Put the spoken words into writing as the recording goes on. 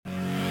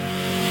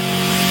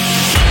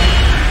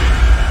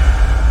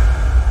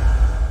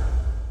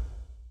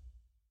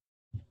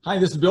Hi,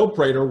 this is Bill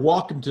Prater.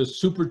 Welcome to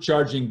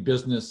Supercharging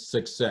Business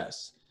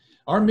Success.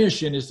 Our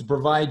mission is to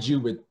provide you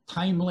with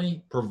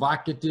timely,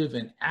 provocative,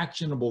 and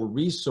actionable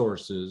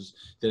resources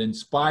that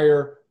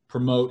inspire,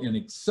 promote, and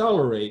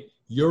accelerate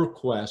your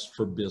quest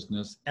for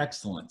business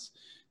excellence.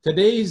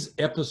 Today's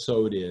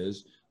episode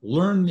is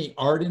Learn the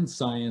Art and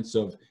Science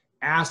of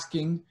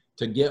Asking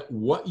to Get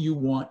What You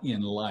Want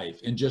in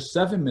Life in just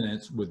 7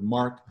 minutes with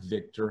Mark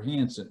Victor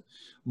Hansen.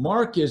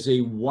 Mark is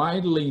a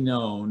widely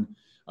known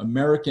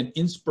American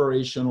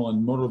inspirational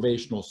and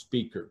motivational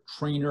speaker,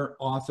 trainer,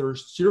 author,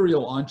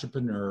 serial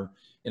entrepreneur,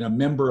 and a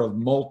member of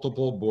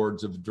multiple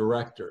boards of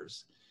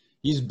directors.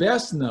 He's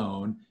best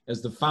known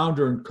as the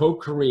founder and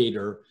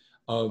co-creator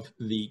of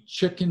the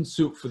Chicken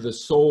Soup for the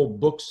Soul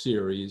book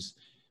series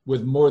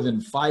with more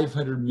than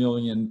 500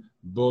 million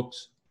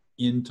books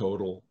in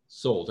total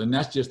sold. And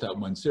that's just that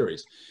one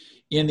series.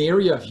 In the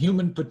area of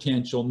human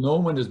potential, no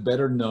one is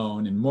better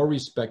known and more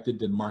respected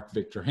than Mark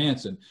Victor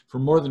Hansen. For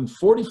more than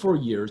 44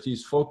 years,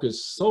 he's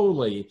focused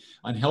solely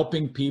on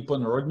helping people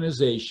and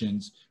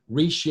organizations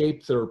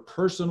reshape their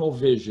personal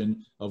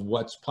vision of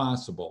what's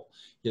possible.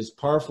 His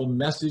powerful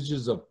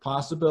messages of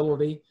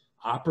possibility,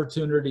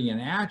 opportunity,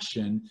 and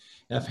action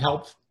have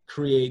helped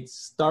create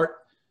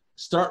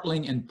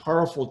startling and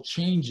powerful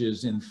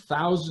changes in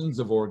thousands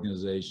of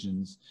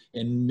organizations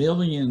and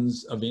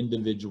millions of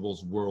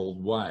individuals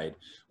worldwide.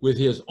 With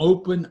his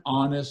open,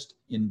 honest,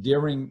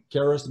 endearing,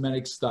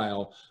 charismatic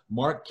style,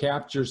 Mark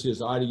captures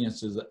his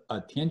audience's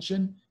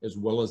attention as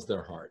well as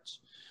their hearts.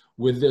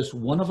 With this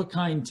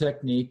one-of-a-kind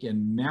technique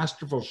and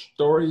masterful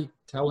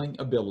storytelling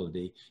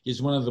ability,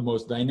 he's one of the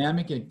most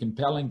dynamic and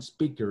compelling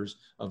speakers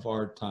of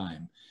our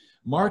time.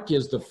 Mark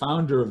is the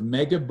founder of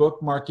Mega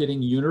Book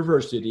Marketing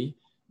University,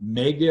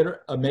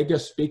 Mega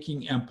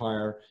Speaking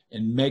Empire,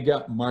 and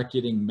Mega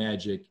Marketing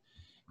Magic,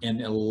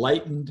 and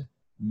Enlightened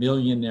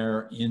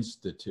Millionaire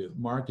Institute.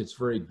 Mark, it's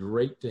very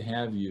great to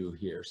have you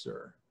here,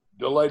 sir.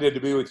 Delighted to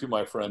be with you,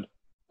 my friend.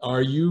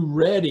 Are you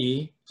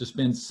ready to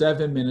spend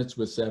 7 minutes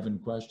with 7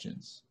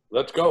 questions?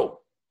 Let's go.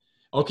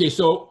 Okay,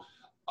 so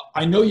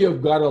I know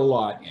you've got a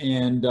lot,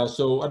 and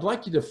so I'd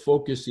like you to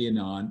focus in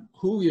on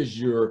who is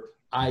your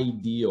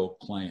ideal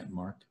client,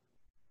 Mark?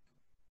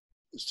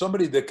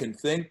 Somebody that can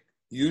think.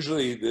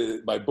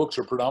 Usually my books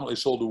are predominantly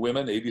sold to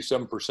women,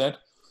 87%.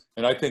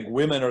 And I think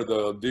women are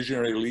the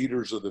visionary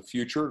leaders of the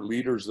future,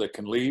 leaders that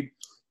can lead,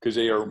 because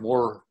they are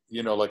more,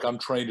 like I'm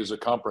trained as a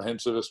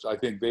comprehensivist. I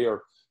think they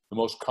are the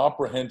most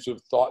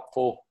comprehensive,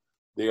 thoughtful.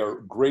 They are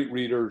great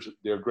readers.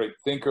 They're great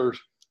thinkers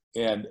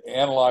and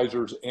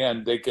analyzers,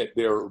 and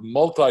they're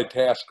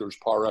multitaskers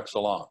par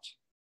excellence.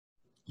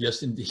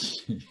 Yes, indeed.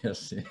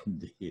 Yes,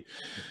 indeed.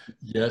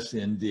 Yes,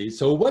 indeed.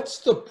 So what's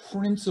the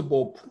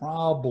principal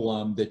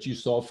problem that you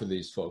solve for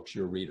these folks,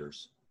 your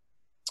readers?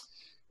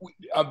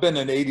 I've been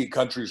in 80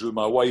 countries with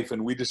my wife,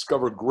 and we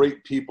discover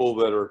great people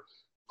that are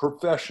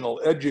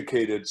professional,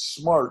 educated,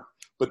 smart,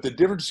 but the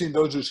difference between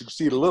those who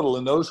succeed a little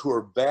and those who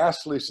are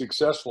vastly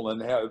successful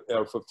and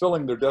are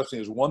fulfilling their destiny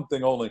is one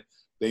thing only.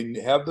 They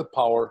have the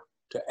power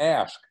to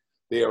ask.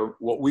 They are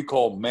what we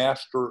call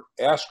master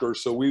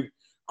askers. So we've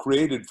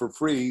created for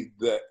free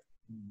that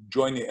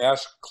join the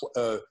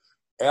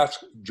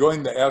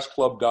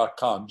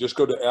askthebookclub.com. Just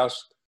go to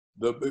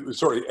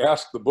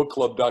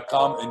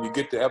askthebookclub.com and you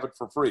get to have it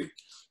for free.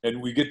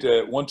 And we get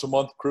to once a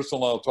month, Crystal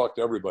and I will talk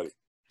to everybody.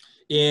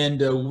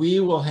 And we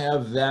will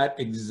have that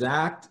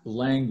exact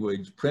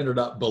language printed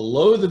up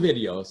below the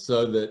video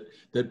so that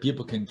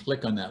people can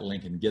click on that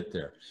link and get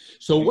there.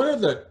 So what are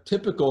the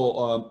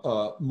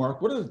typical,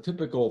 Mark, what are the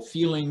typical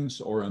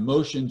feelings or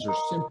emotions or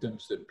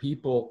symptoms that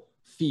people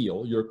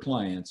feel, your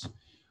clients,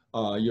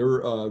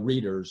 your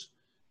readers,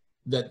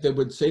 that they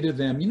would say to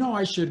them,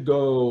 I should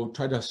go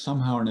try to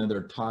somehow or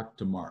another talk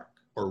to Mark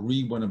or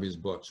read one of his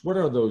books? What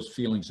are those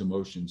feelings,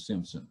 emotions,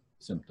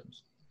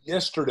 symptoms?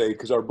 Yesterday,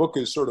 because our book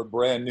is sort of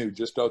brand new,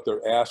 just out there,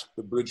 Ask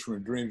the Bridge from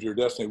Your Dreams to Your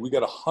Destiny, we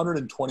got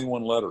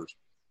 121 letters.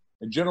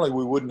 And generally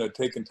we wouldn't have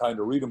taken time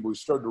to read them, but we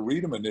started to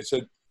read them and they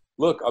said,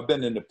 look, I've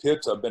been in the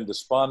pits, I've been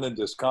despondent,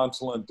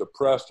 disconsolate,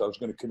 depressed, I was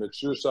going to commit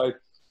suicide.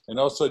 And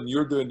all of a sudden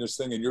you're doing this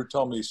thing and you're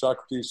telling me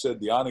Socrates said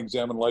the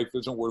unexamined life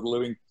isn't worth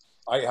living.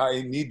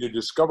 I need to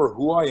discover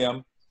who I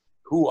am,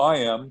 who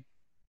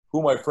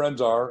my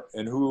friends are,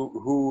 and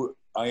who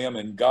I am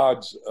in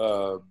God's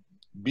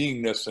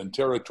beingness and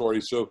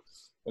territory. So,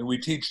 and we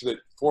teach that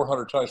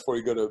 400 times before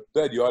you go to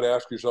bed, you ought to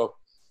ask yourself,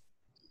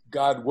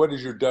 God, what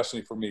is your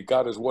destiny for me?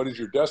 God is, what is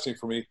your destiny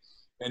for me?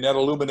 And that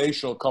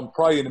illumination will come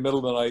probably in the middle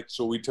of the night.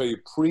 So we tell you,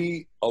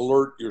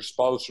 pre-alert your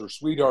spouse or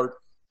sweetheart.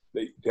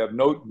 They have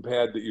note and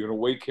pad that you're going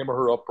to wake him or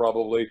her up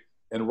probably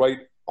and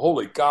write,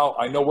 holy cow,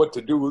 I know what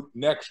to do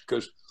next,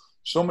 because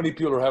so many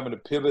people are having to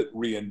pivot,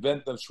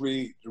 reinvent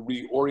themselves,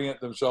 reorient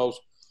themselves,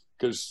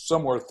 because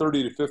somewhere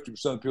 30 to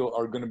 50% of people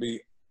are going to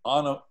be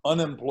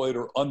unemployed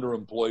or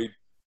underemployed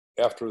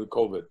after the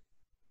COVID.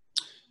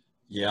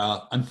 Yeah,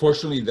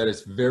 unfortunately, that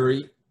is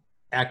very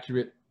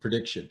accurate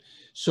prediction.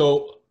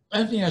 So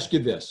let me ask you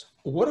this.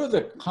 What are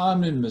the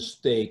common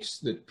mistakes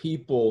that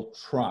people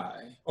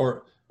try,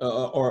 or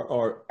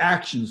or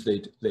actions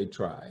they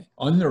try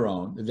on their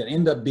own that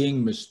end up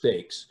being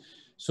mistakes.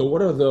 So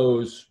what are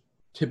those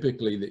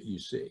typically that you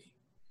see?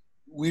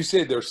 We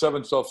say there's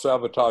 7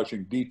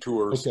 self-sabotaging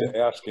detours Okay. to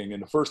asking.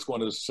 And the first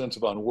one is a sense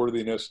of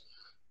unworthiness.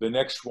 The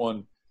next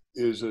one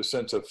is a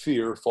sense of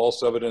fear,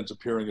 false evidence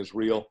appearing as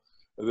real.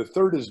 The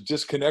third is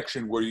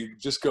disconnection, where you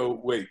just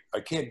go, wait, I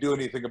can't do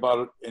anything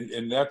about it.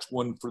 And that's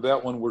when, for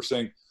that one, we're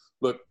saying,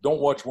 look, don't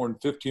watch more than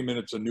 15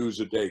 minutes of news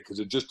a day, because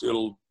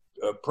it'll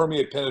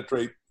permeate,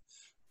 penetrate,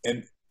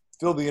 and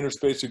fill the inner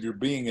space of your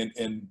being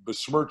and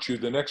besmirch you.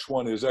 The next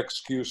one is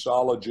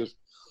excuseologist,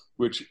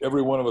 which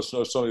every one of us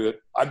knows somebody that,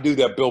 I do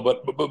that, Bill,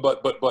 but,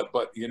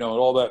 you know, and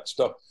all that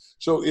stuff.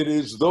 So it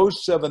is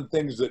those 7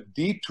 things that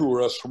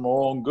detour us from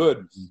our own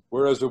good.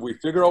 Whereas if we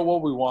figure out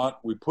what we want,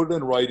 we put it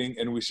in writing,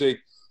 and we say,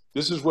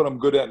 this is what I'm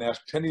good at, and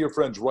ask 10 of your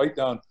friends, write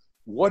down,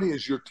 what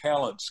is your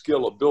talent,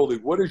 skill, ability?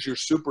 What is your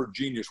super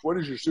genius? What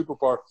is your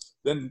superpower?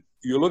 Then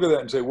you look at that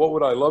and say, what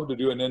would I love to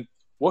do? And then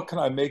what can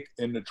I make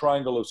in the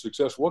triangle of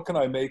success? What can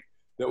I make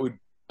that would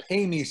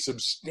pay me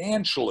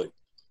substantially?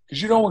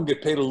 Because you don't want to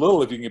get paid a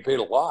little if you can get paid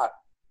a lot.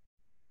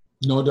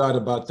 No doubt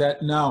about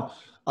that. Now,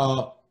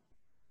 of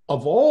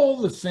all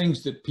the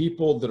things that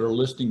people that are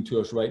listening to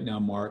us right now,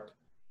 Mark,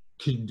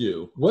 could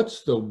do,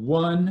 what's the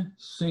one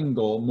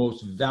single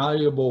most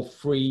valuable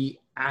free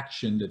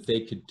action that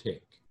they could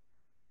take?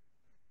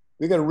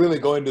 They're going to really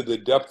go into the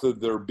depth of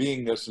their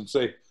beingness and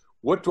say,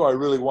 what do I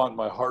really want in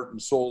my heart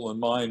and soul and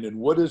mind? And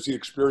what is the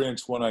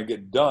experience when I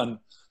get done?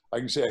 I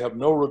can say I have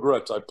no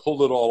regrets. I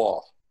pulled it all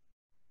off.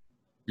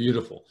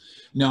 Beautiful.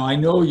 Now, I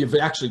know you've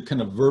actually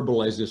kind of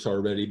verbalized this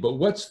already, but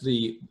what's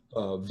the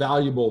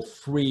valuable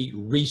free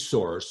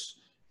resource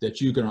that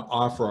you're going to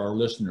offer our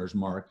listeners,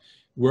 Mark?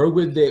 Where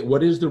would they,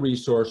 what is the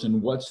resource,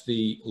 and what's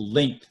the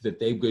link that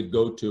they could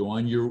go to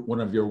on one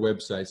of your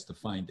websites to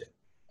find it?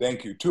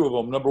 Thank you. 2 of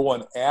them. Number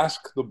 1,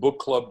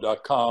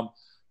 askthebookclub.com.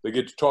 They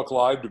get to talk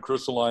live to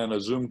Chris and I on a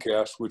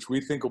Zoomcast, which we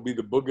think will be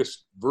the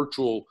biggest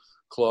virtual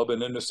club.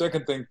 And then the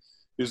second thing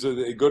is that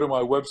they go to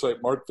my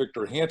website,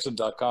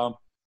 markvictorhansen.com.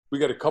 We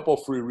got a couple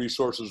free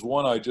resources.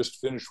 One, I just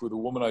finished with a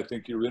woman I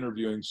think you're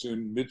interviewing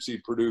soon, Mitzi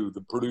Perdue,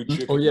 the Perdue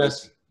chicken. Oh,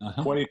 yes.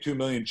 22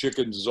 million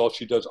chickens is all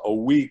she does a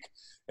week.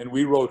 And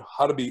we wrote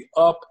how to be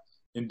up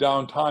in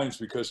down times,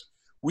 because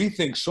we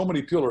think so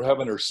many people are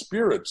having their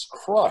spirits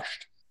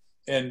crushed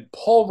and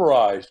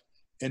pulverized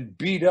and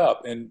beat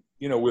up. And,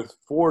 you know, with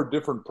 4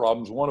 different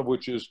problems, one of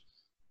which is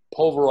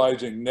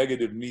pulverizing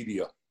negative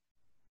media.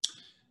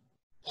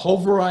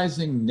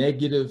 Pulverizing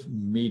negative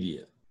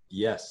media.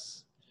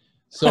 Yes.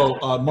 So,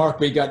 Mark,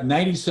 we got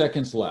 90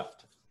 seconds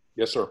left.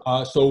 Yes, sir.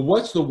 So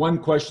what's the one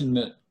question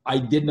that I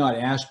did not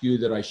ask you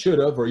that I should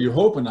have, or you're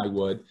hoping I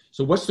would?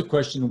 So what's the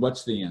question?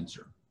 What's the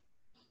answer?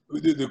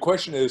 The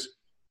question is,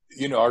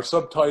 you know, our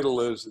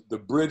subtitle is The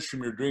Bridge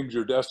from Your Dreams to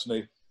Your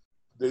Destiny.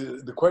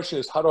 The question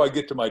is, how do I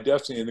get to my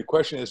destiny? And the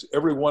question is,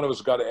 every one of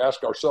us got to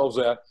ask ourselves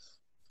that,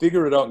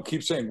 figure it out, and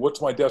keep saying,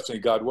 what's my destiny,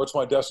 God? What's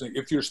my destiny?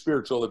 If you're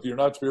spiritual, if you're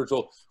not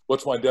spiritual,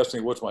 what's my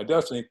destiny? What's my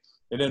destiny?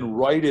 And then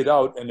write it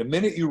out. And the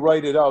minute you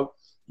write it out,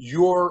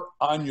 you're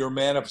on your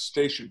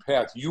manifestation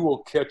path. You will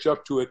catch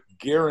up to it,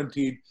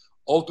 guaranteed,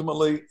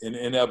 ultimately and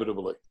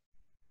inevitably.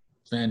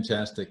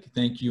 Fantastic.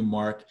 Thank you,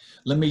 Mark.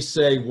 Let me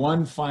say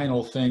one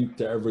final thing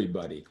to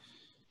everybody.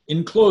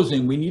 In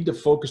closing, we need to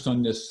focus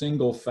on this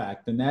single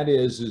fact, and that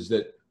is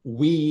that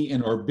we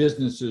in our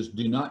businesses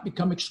do not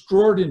become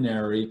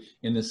extraordinary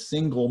in a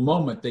single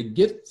moment. They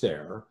get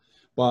there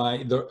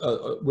by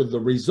with the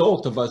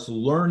result of us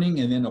learning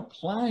and then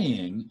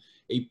applying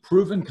a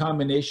proven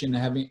combination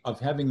of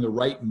having the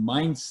right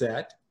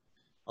mindset,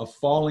 of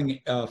following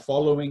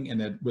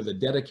with a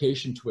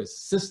dedication to a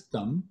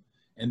system,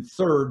 and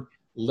third,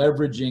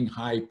 leveraging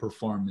high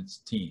performance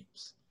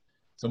teams.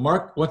 So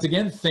Mark, once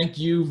again, thank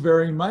you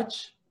very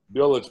much.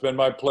 Bill, it's been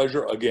my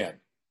pleasure again.